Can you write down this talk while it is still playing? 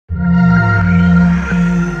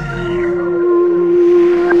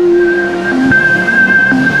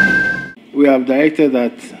have directed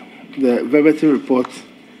that the verbatim report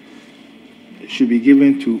should be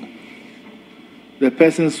given to the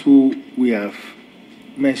persons who we have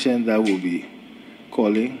mentioned that will be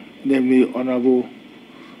calling, namely Honorable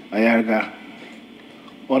Ayarga,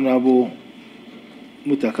 Honorable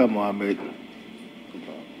Mutaka Mohammed,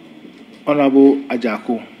 Honorable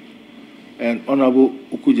Ajako, and Honorable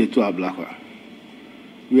Ukujetu Ablakwa.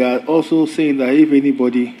 We are also saying that if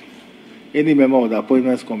anybody, any member of the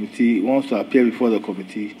appointments committee wants to appear before the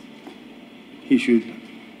committee, he should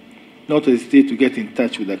not hesitate to get in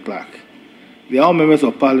touch with the clerk. They are all members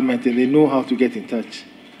of parliament and they know how to get in touch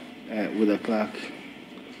with the clerk.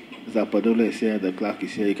 Mr. Padola is here, the clerk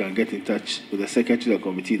is here. You can get in touch with the secretary of the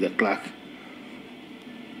committee, the clerk.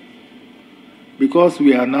 Because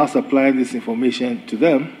we are now supplying this information to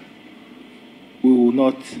them, we will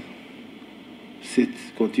not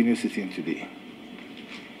continue sitting today.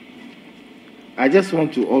 I just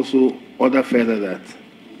want to also order further that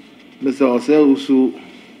Mr. Osel Usu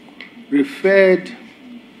referred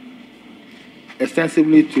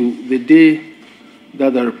extensively to the day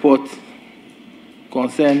that the report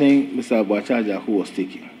concerning Mr. Abachaja who was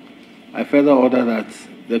taken. I further order that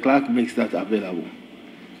the clerk makes that available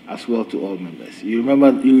as well to all members. You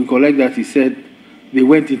remember, you recollect that he said they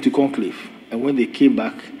went into conclave, and when they came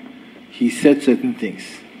back, he said certain things.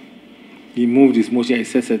 He moved his motion, he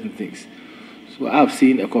said certain things. So I've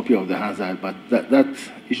seen a copy of the Hansard, but that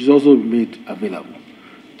it should also be made available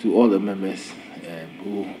to all the members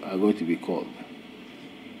who are going to be called.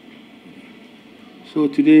 So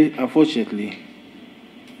today, unfortunately,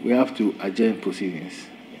 we have to adjourn proceedings.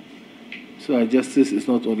 So our justice is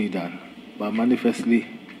not only done, but manifestly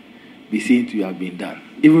be seen to have been done,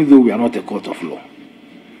 even though we are not a court of law.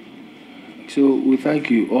 So we thank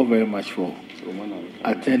you all very much for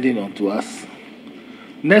attending on to us.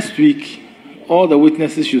 Next week, all the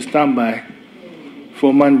witnesses should stand by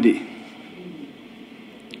for Monday.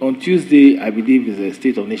 On Tuesday, I believe, is a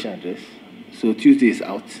State of Nation address. So Tuesday is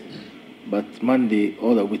out. But Monday,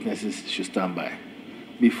 all the witnesses should stand by.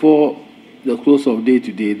 Before the close of day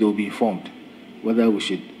today, they'll be informed whether we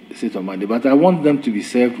should sit on Monday. But I want them to be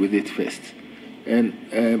served with it first.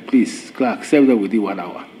 And please, clerk, serve them within 1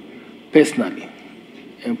 hour. Personally,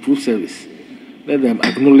 and proof service. Let them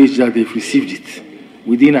acknowledge that they've received it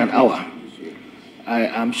within an hour. I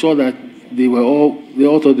am sure that they all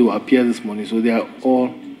thought they would appear this morning, so they are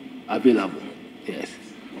all available. Yes.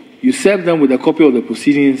 You serve them with a copy of the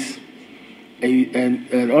proceedings,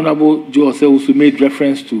 and Honorable Joe also made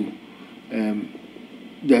reference to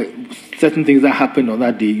the certain things that happened on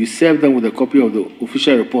that day. You serve them with a copy of the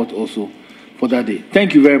official report also for that day.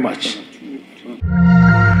 Thank you very much.